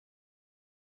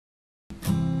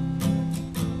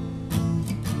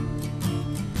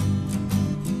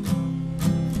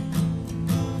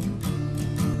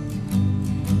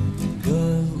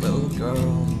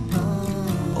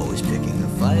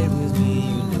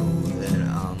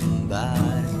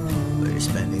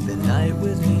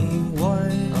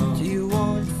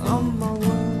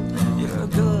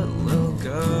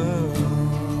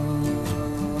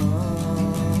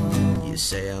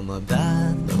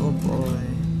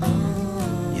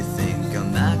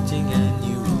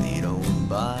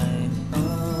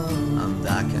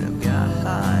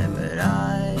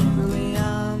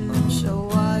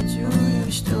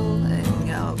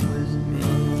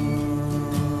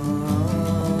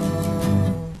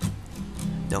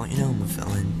Don't you know I'm a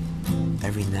villain?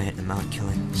 Every night I'm out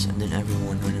killing, sending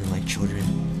everyone running like children.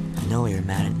 I know you're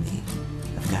mad at me.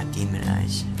 I've got demon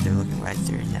eyes, they're looking right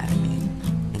through your anatomy.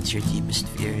 Into your deepest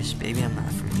fears, baby I'm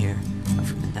not from here, I'm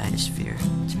from the nightosphere.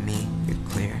 To me, you're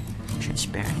clear,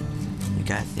 transparent. You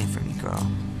got a thing for me, girl,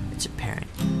 it's apparent.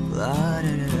 La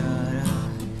da da da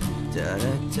da da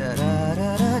da da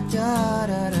da da.